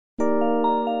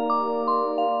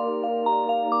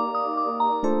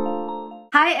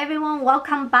Hi everyone,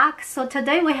 welcome back. So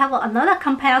today we have another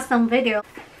comparison video.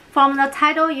 From the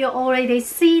title you already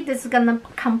see, this is gonna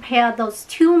compare those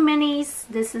two minis.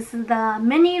 This is the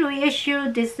mini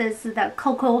reissue, this is the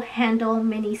Coco handle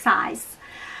mini size.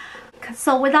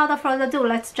 So without further ado,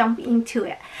 let's jump into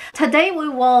it. Today we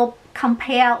will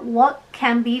compare what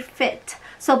can be fit.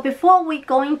 So before we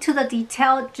go into the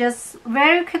detail, just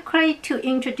very quickly to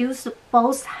introduce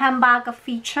both handbag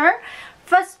feature.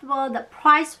 First of all, the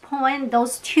price point,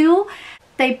 those two,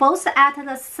 they both at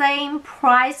the same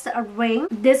price range.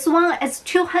 This one is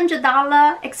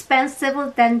 $200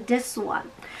 expensive than this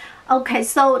one. Okay,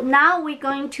 so now we're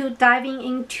going to diving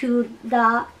into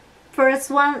the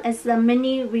first one is the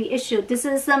mini reissue. This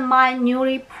is my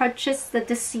newly purchased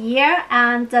this year,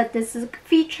 and this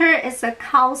feature is a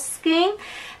cow skin,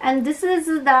 and this is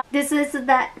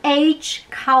the aged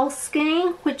cow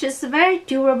skin, which is very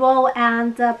durable,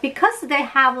 and because they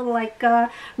have like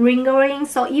a wrinkling,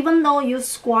 so even though you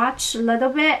scratch a little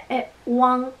bit, it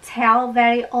won't tell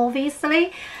very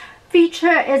obviously.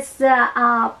 Feature is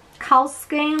the cow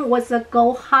skin with the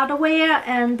gold hardware,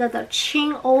 and the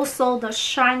chin also the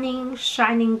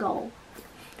shining gold.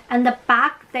 And the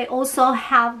back they also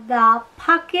have the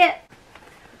pocket.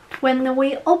 When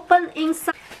we open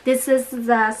inside, this is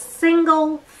the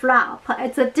single flap.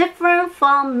 It's a different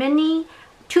from mini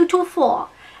 224,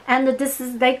 and this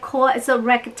is they call it's a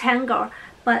rectangle,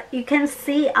 but you can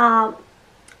see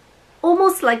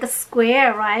almost like a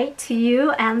square, right, to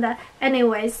you. And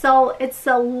anyway, so it's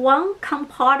a one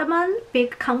compartment,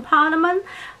 big compartment.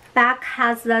 Back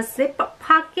has the zipper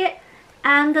pocket,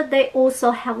 and they also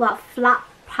have a flap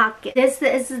pocket. This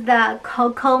is the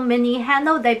Coco mini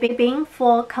handle. They've been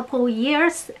for a couple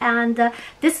years, and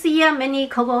this year mini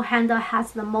Coco handle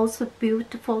has the most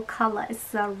beautiful color.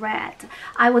 It's red.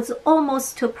 I was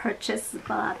almost to purchase,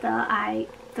 but I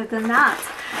did not.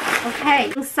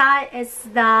 Okay, inside is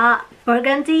the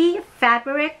burgundy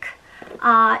fabric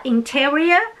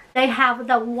interior. They have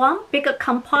the one bigger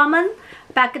compartment.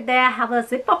 Back there have a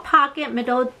zipper pocket.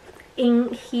 Middle in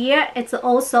here it's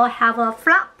also have a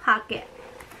flap pocket,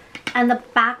 and the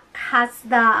back has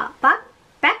the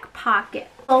back pocket.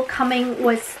 So coming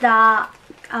with the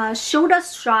shoulder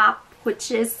strap, which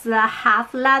is the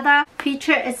half leather.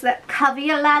 Feature is the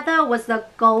caviar leather with the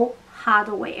gold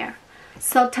hardware.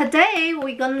 So today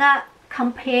we're gonna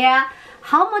compare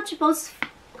how much both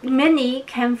mini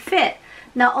can fit.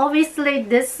 Now obviously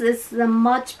this is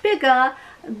much bigger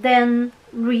than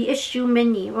reissue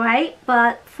mini, right?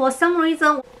 But for some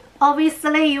reason,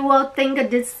 obviously you will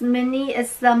think this mini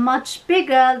is much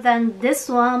bigger than this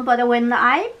one, but when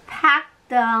I packed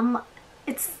them,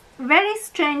 it's very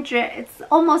strange. It's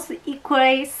almost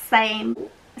equally same.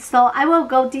 So I will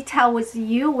go detail with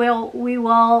you. We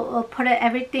will put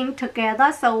everything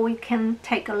together so we can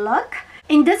take a look.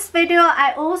 In this video,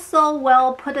 I also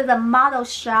will put the model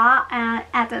shot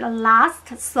at the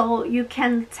last, so you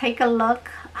can take a look.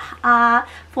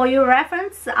 For your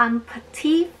reference, I'm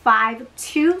petite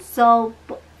 5'2", so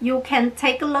you can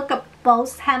take a look at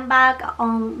both handbag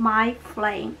on my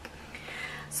frame.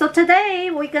 So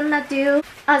today we're gonna do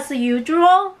as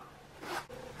usual.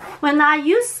 When I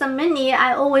use the mini,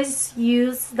 I always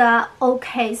use the O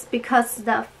case because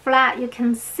the flat, you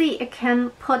can see it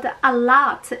can put a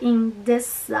lot in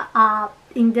this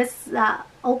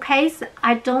O case.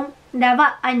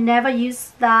 I never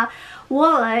use the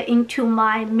wallet into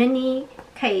my mini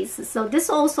case. So this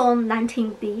also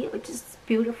 19B, which is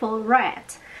beautiful red.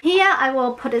 Here I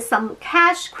will put some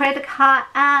cash, credit card,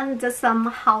 and some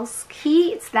house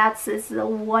keys. That is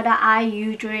what I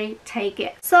usually take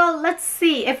it. So let's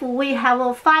see if we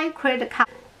have 5 credit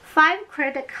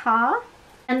card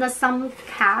and some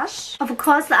cash. Of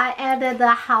course, I added the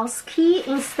house key.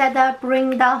 Instead of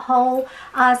bring the whole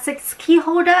 6 key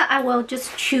holder, I will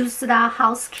just choose the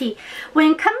house key.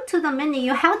 When it comes to the mini,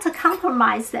 you have to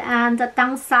compromise and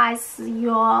downsize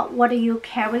what you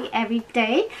carry every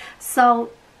day. So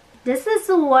this is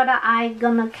what I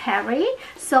gonna carry.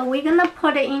 So we're gonna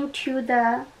put it into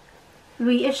the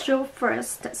reissue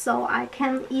first, so I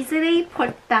can easily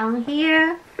put down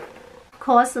here. Of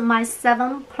course, my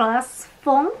 7 Plus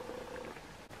phone.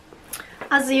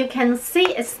 As you can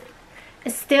see, it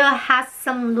still has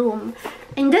some room.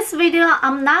 In this video,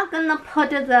 I'm not gonna put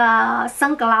the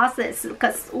sunglasses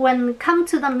because when it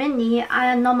comes to the mini,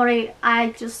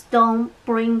 I just don't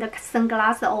bring the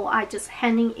sunglasses, or I just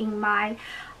hanging in my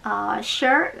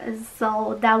shirt,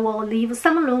 so that will leave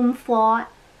some room for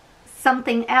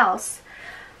something else.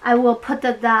 I will put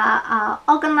the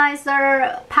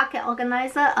pocket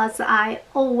organizer, as I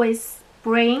always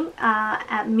bring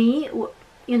at me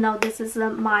you know, this is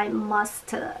my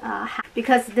must have,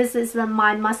 because this is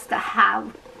my must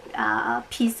have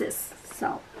pieces.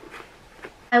 So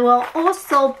I will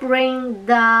also bring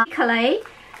the clay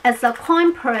as a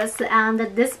coin purse, and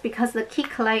this because the key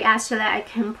clay, actually I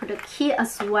can put a key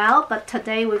as well, but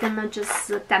today we're gonna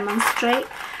just demonstrate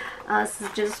us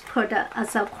just put it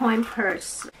as a coin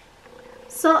purse.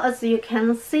 So as you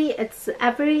can see, it's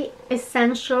every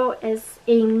essential is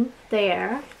in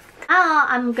there. Now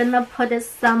I'm gonna put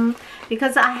some,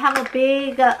 because I have a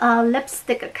big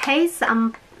lipstick case,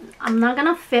 I'm not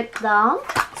gonna fit them,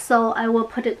 so I will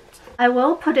put it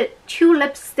 2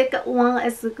 lipstick. One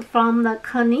is from the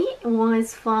Canon, one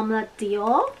is from the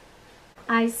Dior.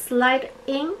 I slide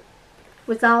in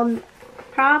without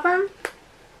problem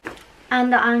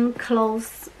and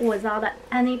unclose without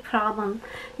any problem.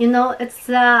 You know, it's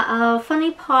the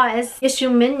funny part is Reissue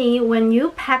Mini, when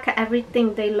you pack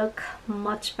everything, they look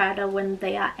much better when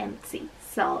they are empty.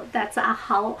 So that's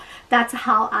how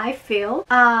I feel.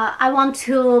 I want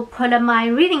to put my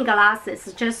reading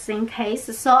glasses just in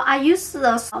case. So I use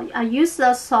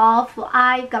the soft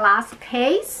eyeglass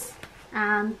case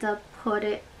and put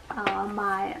it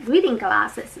my reading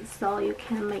glasses, so you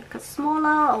can make it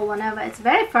smaller or whatever. It's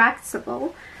very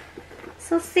flexible.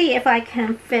 So see if I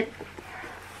can fit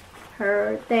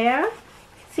her there.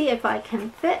 See if I can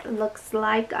fit. Looks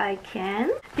like I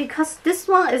can, because this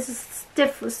one is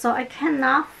stiff, so I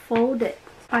cannot fold it.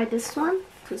 Try this one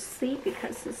to see,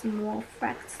 because it's more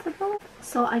flexible,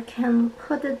 so I can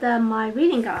put my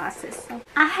reading glasses. So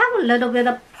I have a little bit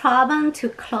of problem to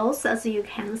close. As you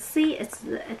can see,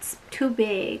 it's too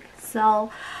big,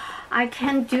 so I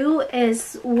can do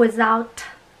is without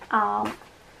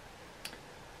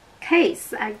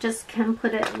case. I just can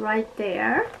put it right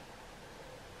there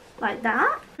like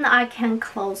that, and I can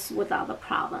close without a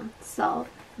problem. So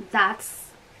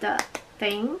that's the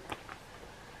thing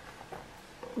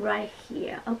right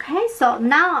here. Okay, so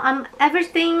now I'm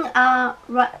everything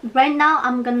right now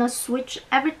I'm gonna switch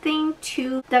everything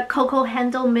to the Coco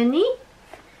handle mini.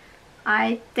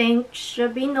 I think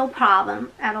should be no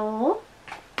problem at all.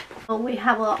 So we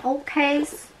have an old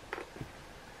case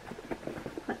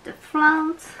at the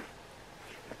front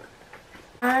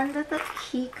and the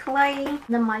key clay,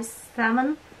 then my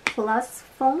 7 Plus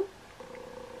phone.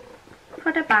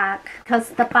 Put it back, because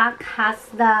the back has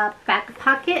the back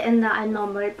pocket, and I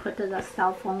normally put the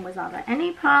cell phone without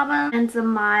any problem. And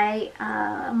my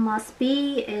must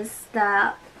be is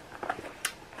the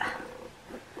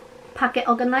pocket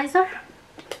organizer.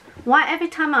 Why every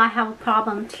time I have a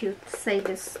problem to say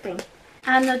this thing.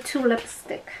 And the 2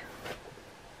 lipstick.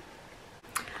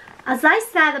 As I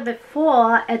said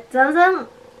before, it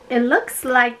looks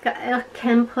like it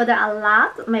can put a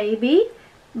lot maybe,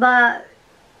 but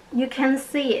you can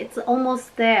see it's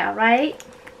almost there, right?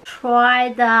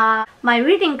 Try my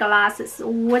reading glasses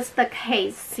with the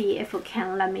case, see if it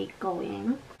can let me go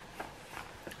in.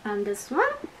 And this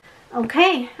one.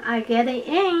 Okay, I get it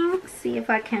in. See if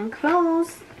I can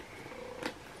close.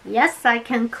 Yes, I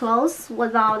can close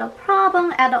without a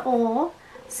problem at all.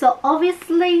 So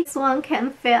obviously this one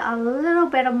can fit a little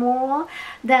bit more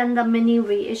than the mini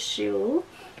reissue.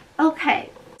 Okay,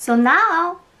 so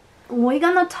now we're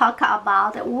gonna talk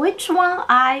about which one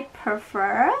I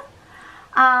prefer.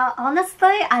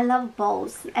 Honestly, I love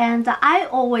both, and I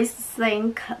always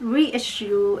think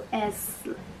reissue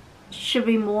should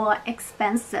be more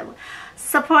expensive.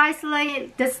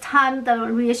 Surprisingly, this time the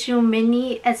Reissue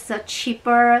Mini is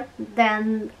cheaper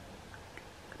than,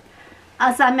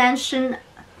 as I mentioned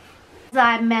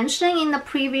in the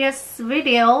previous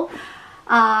video,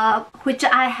 which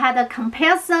I had a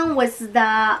comparison with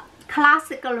the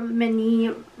classical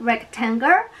mini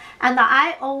rectangle, and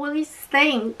I always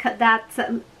think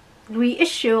that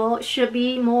reissue should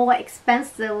be more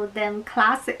expensive than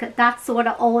classic. That's what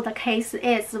all the case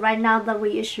is. Right now the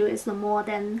reissue is more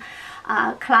than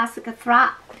classic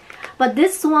flat. But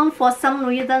this one, for some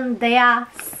reason, they are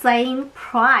same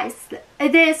price.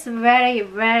 It is very,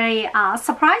 very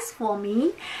surprise for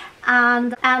me.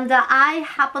 And I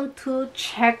happen to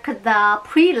check the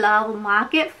pre-love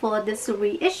market for this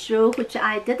reissue, which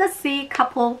I did see a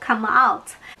couple come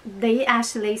out. They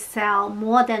actually sell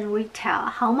more than retail.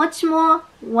 How much more?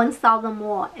 1,000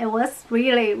 more. It was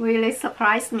really, really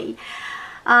surprised me.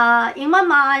 In my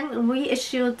mind,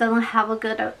 reissue doesn't have a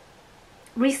good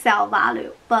resale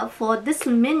value, but for this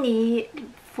mini,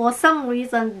 for some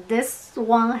reason, this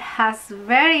one has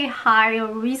very high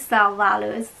resale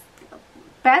value. It's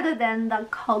better than the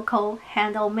Coco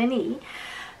handle mini.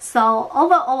 So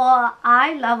overall,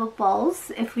 I love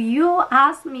both. If you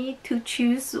ask me to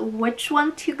choose which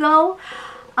one to go,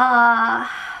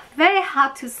 very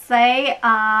hard to say.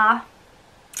 I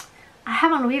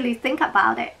haven't really think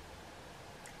about it.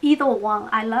 Either one,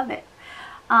 I love it.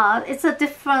 It's a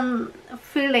different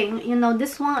feeling, you know.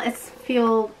 This one is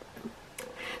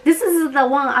this is the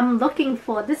one I'm looking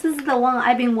for. This is the one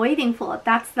I've been waiting for.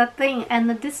 That's the thing. And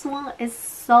this one is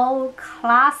so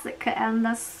classic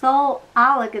and so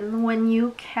elegant when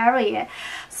you carry it.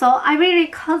 So I really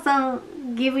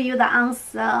couldn't give you the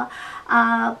answer.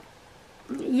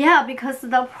 Yeah, because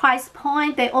the price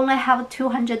point, they only have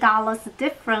 $200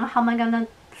 different. How am I gonna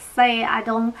say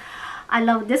I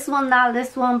love this one, not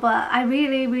this one, but I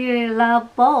really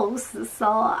love both. So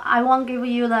I won't give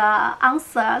you the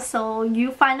answer, so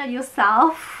you find it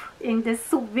yourself in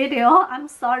this video. I'm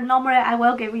sorry, normally I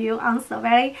will give you answer,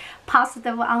 very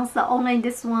positive answer. Only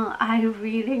this one I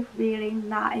really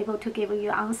not able to give you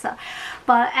answer.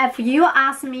 But if you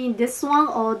ask me this one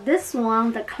or this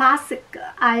one, the classic,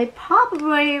 I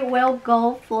probably will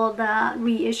go for the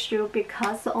reissue,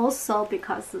 because also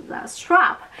because of the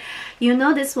strap. You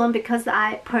know this one because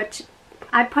I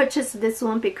purchased this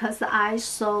one because I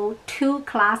saw two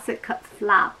classic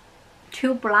flap.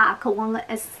 Two black, one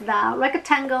is the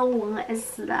rectangle, one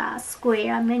is the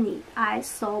square mini. I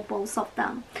saw both of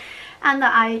them, and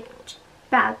I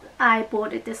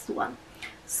bought this one.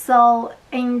 So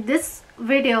in this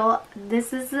video,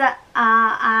 this is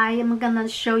I am gonna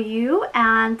show you,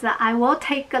 and I will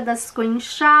take the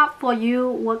screenshot for you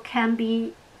what can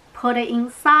be put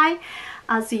inside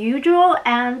as usual.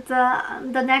 And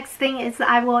the next thing is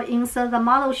I will insert the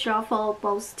model shot for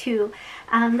both too.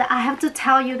 And I have to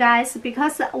tell you guys,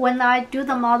 because when I do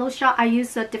the model shot, I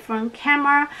use a different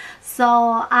camera,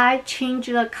 so I change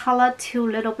the color to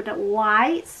a little bit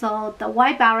white, so the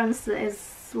white balance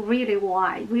is really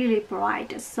white, really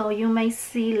bright, so you may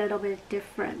see a little bit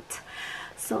different.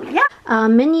 So yeah,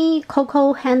 mini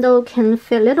Coco handle can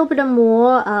fit a little bit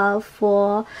more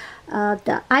for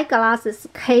the eyeglasses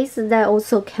case that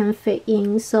also can fit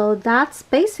in. So that's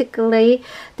basically,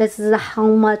 this is how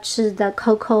much the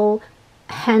Coco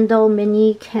handle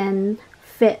mini can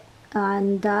fit.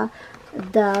 And the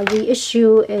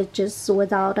reissue is just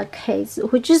without a case,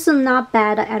 which is not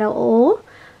bad at all.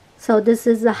 So this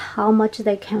is how much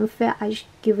they can fit. I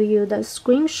give you the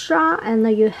screenshot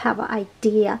and you have an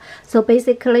idea. So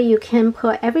basically you can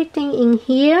put everything in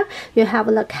here. You have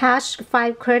the cash,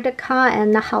 5 credit card,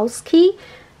 and the house key,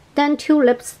 then 2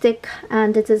 lipstick,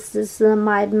 and this is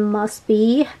my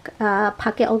must-be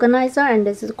pocket organizer, and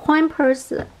this is coin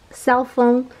purse, cell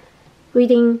phone,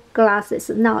 reading glasses.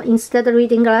 Now instead of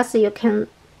reading glasses, you can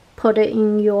put it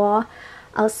in your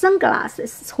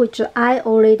sunglasses, which I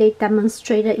already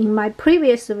demonstrated in my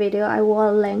previous video. I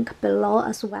will link below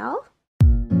as well.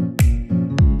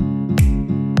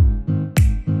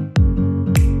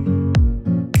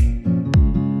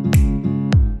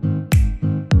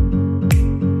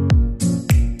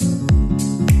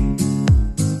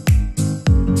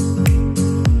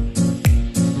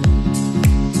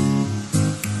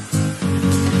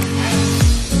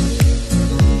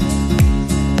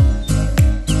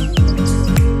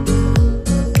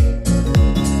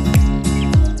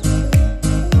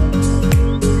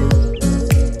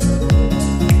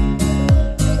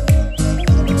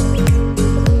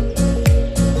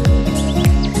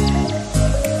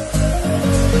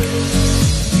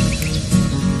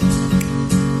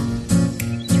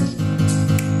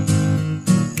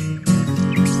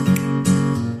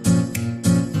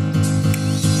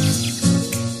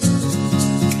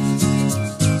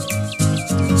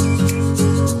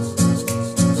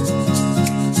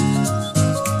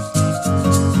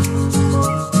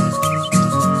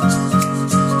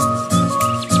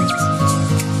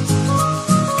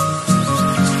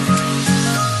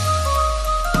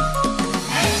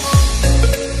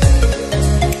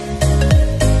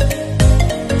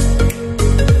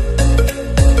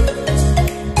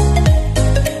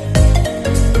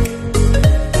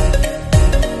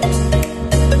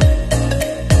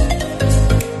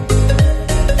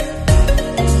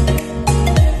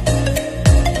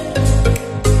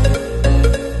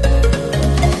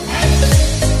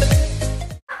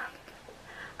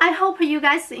 You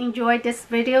guys enjoyed this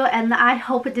video, and I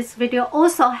hope this video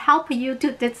also help you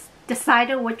to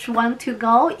decide which one to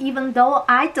go, even though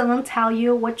I didn't tell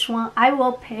you which one I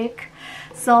will pick.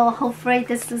 So hopefully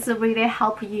this is really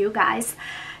help you guys.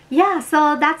 Yeah,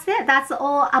 so that's it. That's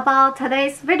all about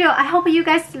today's video. I hope you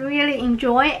guys really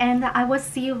enjoy, and I will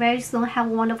see you very soon. Have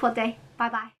a wonderful day. Bye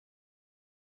bye.